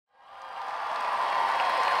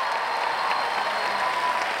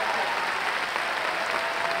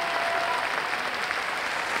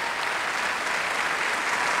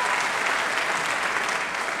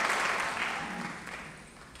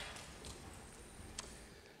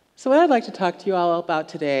So what I'd like to talk to you all about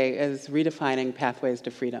today is redefining pathways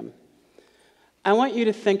to freedom. I want you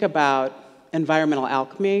to think about environmental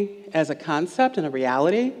alchemy as a concept and a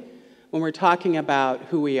reality when we're talking about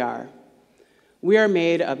who we are. We are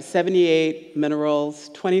made of 78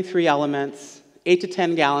 minerals, 23 elements, 8 to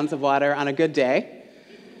 10 gallons of water on a good day,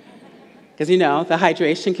 because you know, the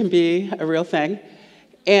hydration can be a real thing.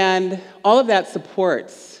 And all of that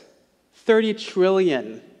supports 30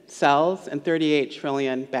 trillion cells and 38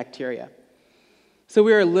 trillion bacteria. So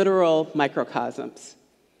we are literal microcosms.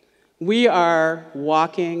 We are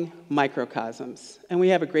walking microcosms, and we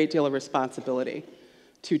have a great deal of responsibility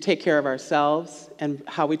to take care of ourselves, and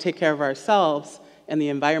how we take care of ourselves and the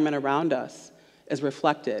environment around us is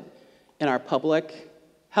reflected in our public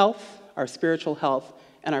health, our spiritual health,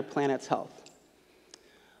 and our planet's health.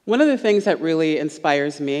 One of the things that really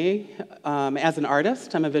inspires me as an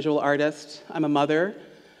artist, I'm a visual artist, I'm a mother,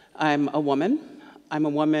 I'm a woman. I'm a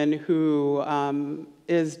woman who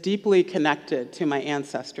is deeply connected to my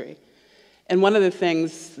ancestry. And one of the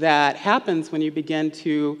things that happens when you begin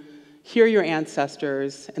to hear your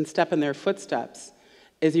ancestors and step in their footsteps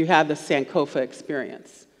is you have the Sankofa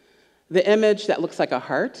experience. The image that looks like a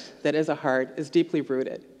heart, that is a heart, is deeply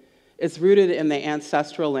rooted. It's rooted in the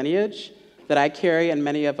ancestral lineage that I carry and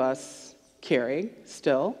many of us carry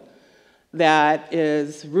still, that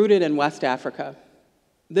is rooted in West Africa.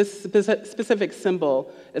 This specific symbol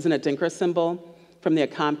is an Adinkra symbol from the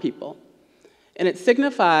Akan people. And it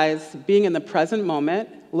signifies being in the present moment,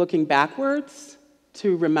 looking backwards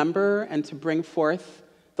to remember and to bring forth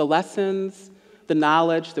the lessons, the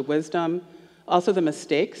knowledge, the wisdom, also the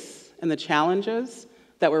mistakes and the challenges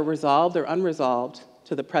that were resolved or unresolved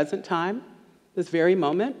to the present time, this very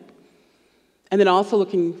moment, and then also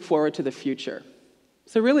looking forward to the future.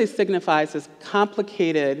 So it really signifies this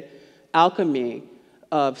complicated alchemy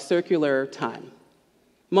of circular time.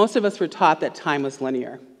 Most of us were taught that time was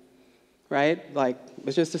linear, right? Like, it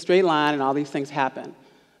was just a straight line and all these things happen.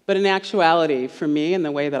 But in actuality, for me and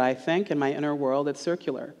the way that I think in my inner world, it's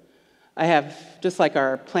circular. I have, just like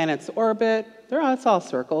our planet's orbit, it's all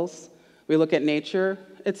circles. We look at nature,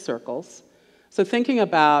 it's circles. So thinking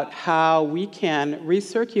about how we can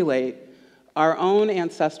recirculate our own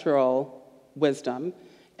ancestral wisdom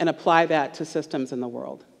and apply that to systems in the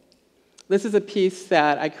world. This is a piece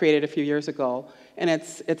that I created a few years ago, and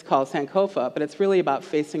it's called Sankofa, but it's really about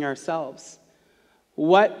facing ourselves.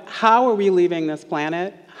 How are we leaving this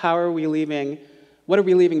planet? What are we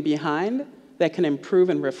leaving behind that can improve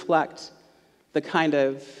and reflect the kind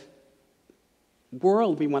of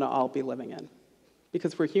world we want to all be living in?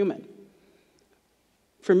 Because we're human.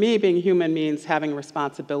 For me, being human means having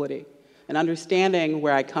responsibility and understanding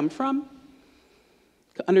where I come from,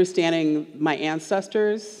 understanding my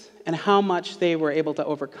ancestors and how much they were able to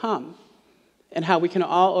overcome, and how we can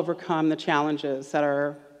all overcome the challenges that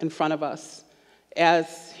are in front of us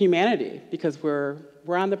as humanity, because we're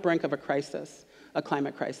on the brink of a crisis, a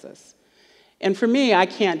climate crisis. And for me, I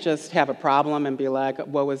can't just have a problem and be like,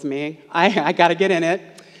 woe is me. I got to get in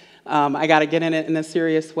it. I got to get in it in a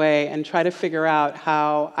serious way and try to figure out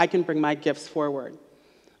how I can bring my gifts forward.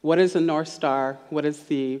 What is the North Star? What is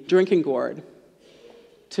the drinking gourd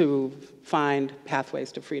to find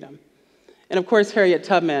pathways to freedom? And of course, Harriet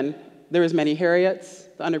Tubman, there was many Harriets.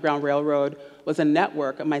 The Underground Railroad was a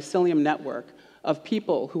network, a mycelium network of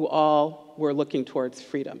people who all were looking towards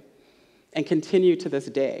freedom. And continue to this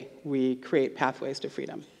day, we create pathways to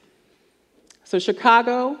freedom. So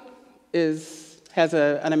Chicago has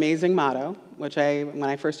an amazing motto, which when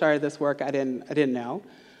I first started this work, I didn't know.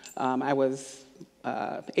 I was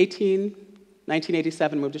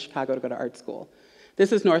 1987, moved to Chicago to go to art school.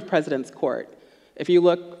 This is North President's Court. If you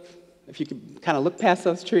could kind of look past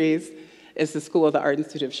those trees, is the School of the Art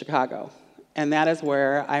Institute of Chicago. And that is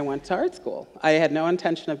where I went to art school. I had no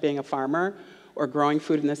intention of being a farmer or growing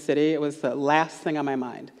food in the city. It was the last thing on my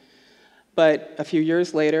mind. But a few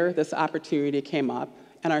years later, this opportunity came up,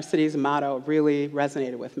 and our city's motto really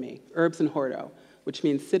resonated with me, Urbs in Horto, which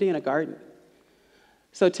means city in a garden.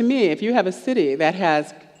 So to me, if you have a city that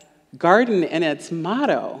has garden in its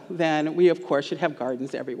motto, then we, of course, should have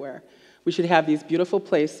gardens everywhere. We should have these beautiful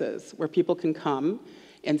places where people can come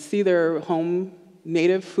and see their home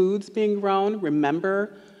native foods being grown,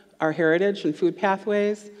 remember our heritage and food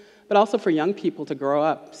pathways, but also for young people to grow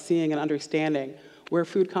up seeing and understanding where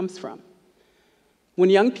food comes from. When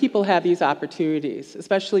young people have these opportunities,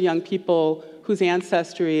 especially young people whose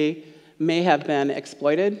ancestry may have been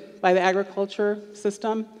exploited by the agriculture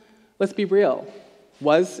system, let's be real,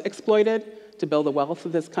 was exploited to build the wealth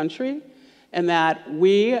of this country, and that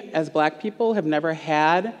we, as Black people, have never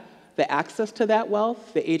had the access to that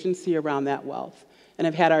wealth, the agency around that wealth. and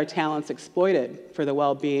have had our talents exploited for the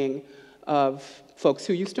well-being of folks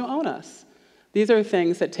who used to own us. These are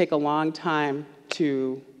things that take a long time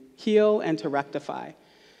to heal and to rectify.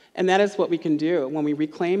 And that is what we can do when we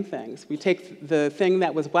reclaim things. We take the thing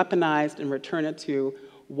that was weaponized and return it to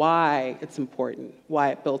why it's important, why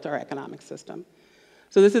it built our economic system.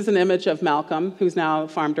 So this is an image of Malcolm, who's now a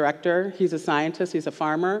farm director. He's a scientist, he's a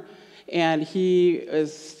farmer, and he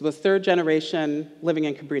was third generation living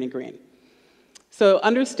in Cabrini Green. So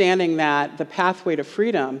understanding that the pathway to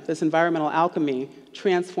freedom, this environmental alchemy,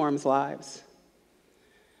 transforms lives.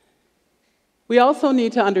 We also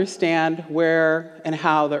need to understand where and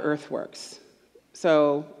how the earth works.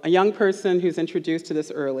 So a young person who's introduced to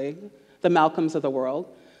this early, the Malcolms of the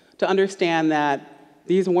world, to understand that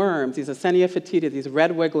these worms, these Ascenia fetida, these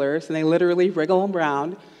red wigglers, and they literally wriggle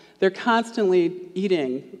around, they're constantly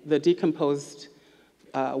eating the decomposed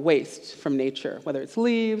waste from nature, whether it's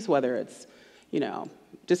leaves, whether it's,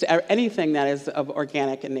 just anything that is of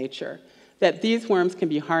organic in nature, that these worms can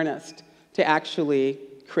be harnessed to actually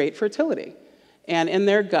create fertility. And in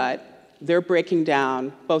their gut, they're breaking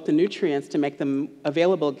down both the nutrients to make them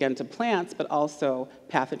available again to plants, but also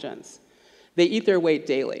pathogens. They eat their weight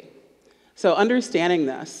daily. So understanding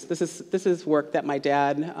this is work that my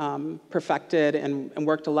dad perfected and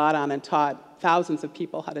worked a lot on and taught thousands of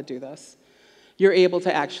people how to do this. You're able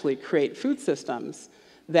to actually create food systems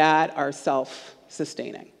that are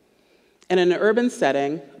self-sustaining. And in an urban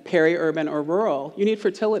setting, peri-urban or rural, you need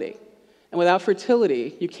fertility. And without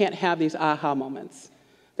fertility, you can't have these aha moments.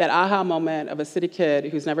 That aha moment of a city kid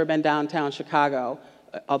who's never been downtown Chicago,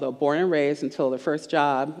 although born and raised until their first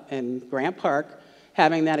job in Grant Park,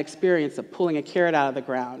 having that experience of pulling a carrot out of the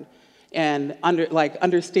ground and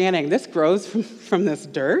understanding this grows from this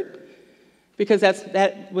dirt, because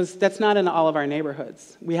that's not in all of our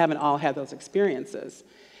neighborhoods. We haven't all had those experiences.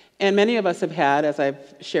 And many of us have had, as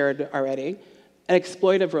I've shared already, an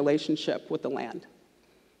exploitive relationship with the land.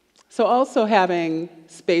 So also having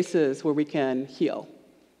spaces where we can heal,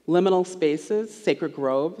 liminal spaces, sacred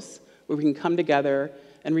groves, where we can come together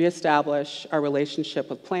and reestablish our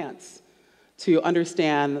relationship with plants to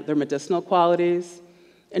understand their medicinal qualities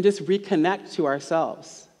and just reconnect to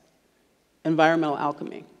ourselves. Environmental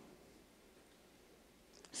alchemy.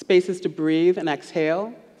 Spaces to breathe and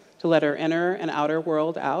exhale, to let our inner and outer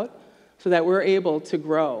world out so that we're able to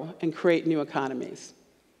grow and create new economies,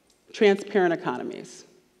 transparent economies,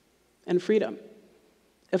 and freedom.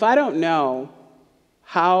 If I don't know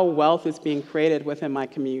how wealth is being created within my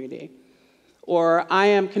community, or I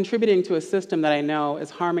am contributing to a system that I know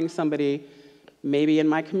is harming somebody maybe in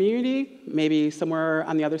my community, maybe somewhere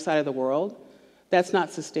on the other side of the world, that's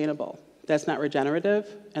not sustainable, that's not regenerative,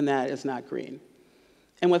 and that is not green.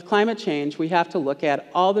 And with climate change, we have to look at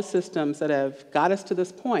all the systems that have got us to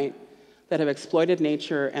this point that have exploited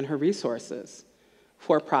nature and her resources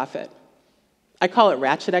for profit. I call it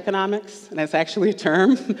ratchet economics, and that's actually a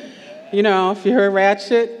term. If you're a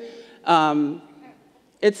ratchet,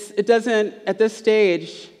 it doesn't, at this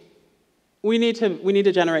stage, we need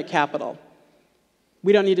to generate capital.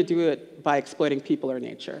 We don't need to do it by exploiting people or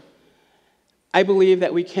nature. I believe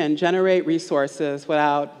that we can generate resources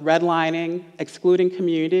without redlining, excluding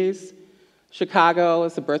communities. Chicago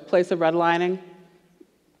is the birthplace of redlining.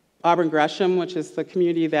 Auburn Gresham, which is the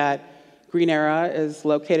community that Green Era is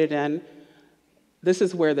located in, this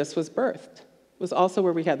is where this was birthed. It was also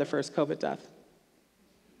where we had the first COVID death.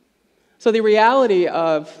 So the reality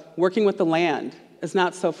of working with the land is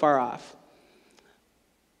not so far off.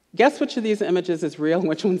 Guess which of these images is real and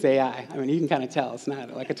which one's AI? I mean, you can kind of tell. It's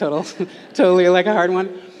not like a totally like a hard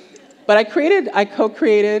one. But I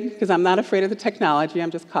co-created, because I'm not afraid of the technology,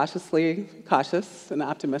 I'm just cautious and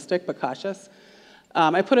optimistic, but cautious.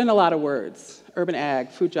 I put in a lot of words: urban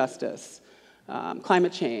ag, food justice,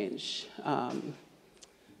 climate change,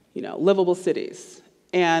 livable cities.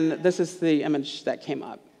 And this is the image that came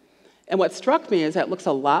up. And what struck me is that it looks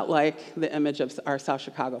a lot like the image of our South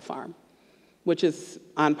Chicago farm, which is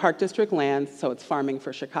on Park District land, so it's farming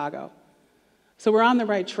for Chicago. So we're on the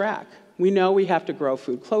right track. We know we have to grow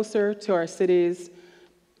food closer to our cities.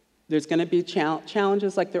 There's going to be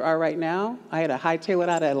challenges like there are right now. I had to hightail it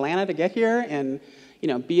out of Atlanta to get here and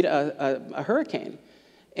beat a hurricane.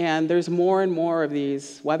 And there's more and more of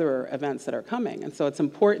these weather events that are coming. And so it's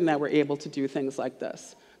important that we're able to do things like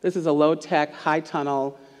this. This is a low-tech,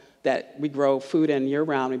 high-tunnel that we grow food in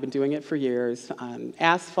year-round. We've been doing it for years on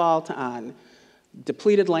asphalt, on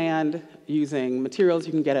depleted land, using materials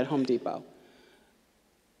you can get at Home Depot.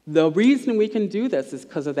 The reason we can do this is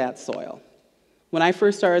because of that soil. When I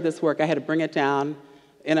first started this work, I had to bring it down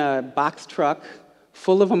in a box truck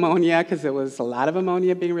full of ammonia, because there was a lot of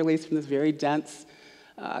ammonia being released from this very dense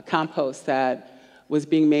compost that was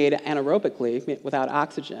being made anaerobically without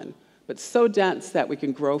oxygen, but so dense that we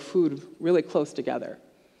can grow food really close together.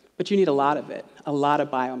 But you need a lot of it, a lot of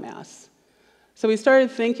biomass. So we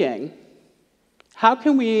started thinking, how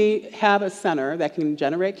can we have a center that can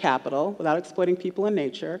generate capital without exploiting people and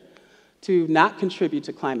nature, to not contribute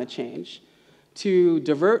to climate change, to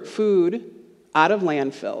divert food out of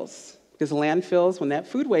landfills, because landfills, when that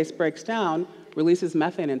food waste breaks down, releases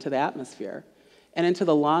methane into the atmosphere and into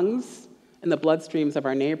the lungs and the bloodstreams of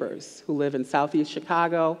our neighbors who live in Southeast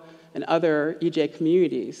Chicago and other EJ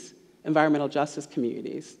communities, environmental justice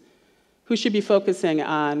communities, who should be focusing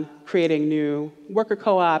on creating new worker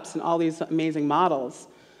co-ops and all these amazing models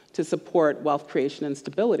to support wealth creation and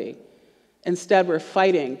stability. Instead, we're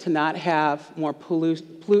fighting to not have more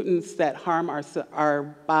pollutants that harm our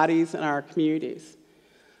bodies and our communities.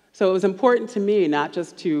 So it was important to me not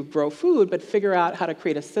just to grow food, but figure out how to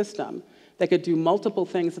create a system that could do multiple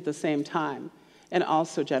things at the same time and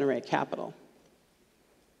also generate capital.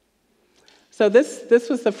 So this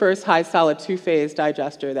was the first high-solid two-phase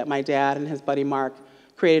digester that my dad and his buddy Mark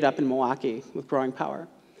created up in Milwaukee with Growing Power.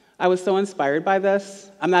 I was so inspired by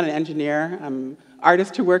this. I'm not an engineer. I'm an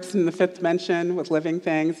artist who works in the fifth dimension with living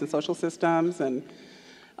things and social systems and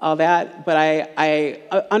all that. But I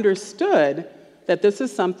understood that this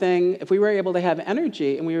is something, if we were able to have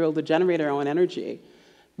energy and we were able to generate our own energy,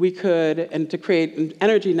 we could, and to create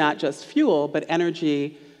energy, not just fuel, but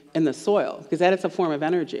energy in the soil, because that is a form of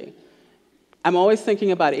energy. I'm always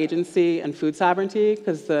thinking about agency and food sovereignty,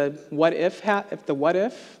 because the what if,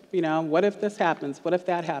 what if this happens, what if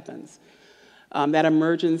that happens? That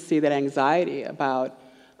emergency, that anxiety about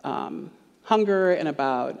hunger and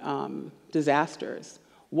about disasters.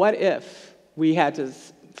 What if we had to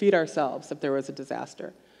feed ourselves if there was a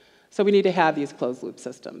disaster? So we need to have these closed-loop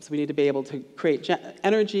systems. We need to be able to create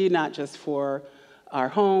energy, not just for our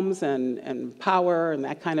homes and power and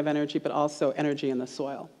that kind of energy, but also energy in the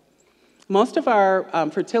soil. Most of our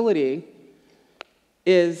fertility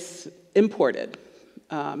is imported,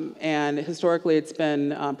 and historically it's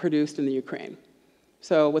been produced in the Ukraine.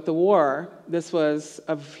 So with the war, this was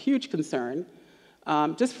of huge concern,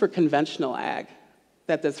 just for conventional ag,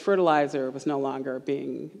 that this fertilizer was no longer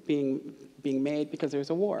being made because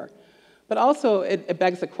there's a war. But also it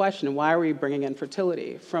begs the question, why are we bringing in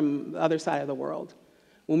fertility from the other side of the world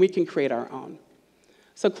when we can create our own?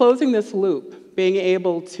 So closing this loop, being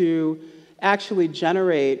able to actually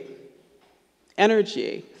generate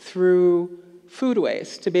energy through food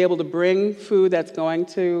waste, to be able to bring food that's going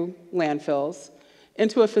to landfills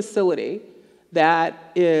into a facility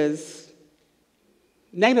that is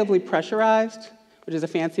negatively pressurized, which is a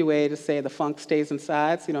fancy way to say the funk stays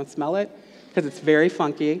inside so you don't smell it, because it's very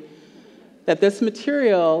funky, that this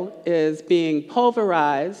material is being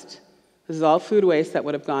pulverized. This is all food waste that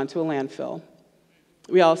would have gone to a landfill.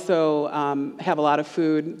 We also have a lot of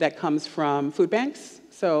food that comes from food banks,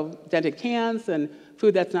 so dented cans and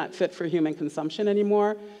food that's not fit for human consumption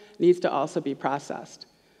anymore needs to also be processed.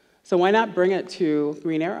 So why not bring it to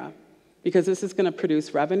Green Era? Because this is going to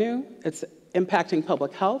produce revenue, it's impacting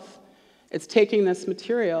public health, it's taking this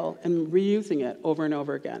material and reusing it over and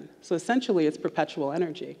over again. So essentially it's perpetual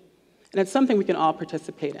energy. And it's something we can all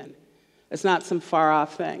participate in. It's not some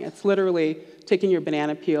far-off thing. It's literally taking your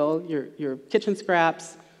banana peel, your kitchen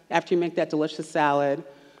scraps, after you make that delicious salad,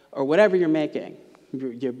 or whatever you're making,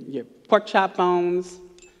 your pork chop bones,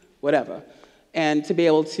 whatever, and to be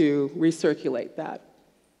able to recirculate that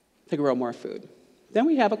to grow more food. Then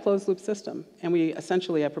we have a closed-loop system, and we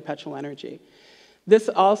essentially have perpetual energy. This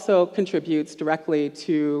also contributes directly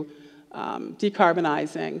to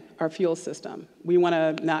decarbonizing our fuel system. We want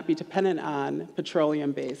to not be dependent on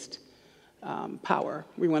petroleum-based power.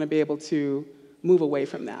 We want to be able to move away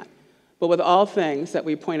from that. But with all things that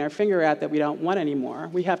we point our finger at that we don't want anymore,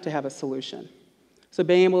 we have to have a solution. So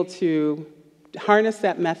being able to harness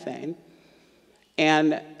that methane,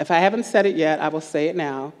 and if I haven't said it yet, I will say it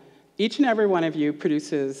now, each and every one of you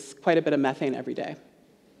produces quite a bit of methane every day,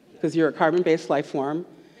 because you're a carbon-based life form,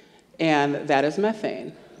 and that is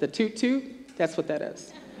methane. The toot-toot, that's what that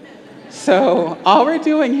is. So all we're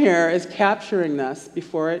doing here is capturing this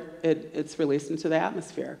before it's released into the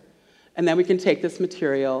atmosphere. And then we can take this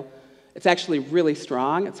material. It's actually really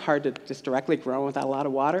strong. It's hard to just directly grow without a lot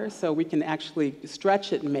of water. So we can actually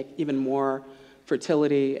stretch it and make even more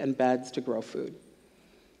fertility and beds to grow food.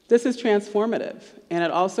 This is transformative. And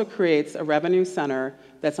it also creates a revenue center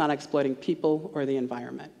that's not exploiting people or the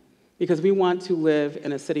environment. Because we want to live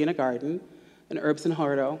in a city and a garden, in Herbs and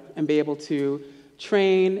Horto, and be able to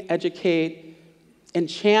train, educate,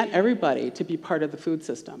 enchant everybody to be part of the food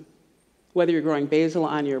system. Whether you're growing basil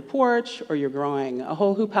on your porch or you're growing a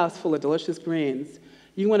whole hoop house full of delicious greens,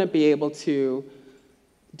 you want to be able to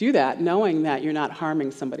do that knowing that you're not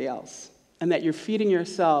harming somebody else and that you're feeding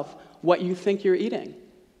yourself what you think you're eating.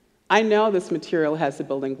 I know this material has the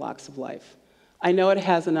building blocks of life. I know it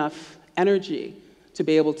has enough energy to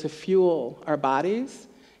be able to fuel our bodies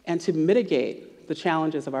and to mitigate the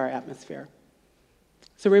challenges of our atmosphere.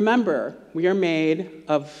 So remember, we are made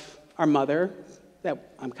of our mother,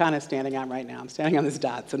 that I'm kind of standing on right now. I'm standing on this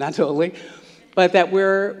dot, so not totally. But that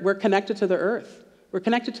we're connected to the earth. We're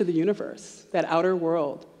connected to the universe, that outer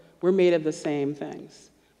world. We're made of the same things.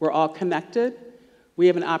 We're all connected. We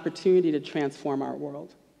have an opportunity to transform our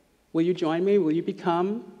world. Will you join me? Will you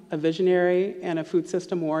become a visionary and a food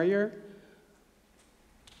system warrior?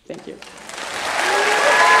 Thank you.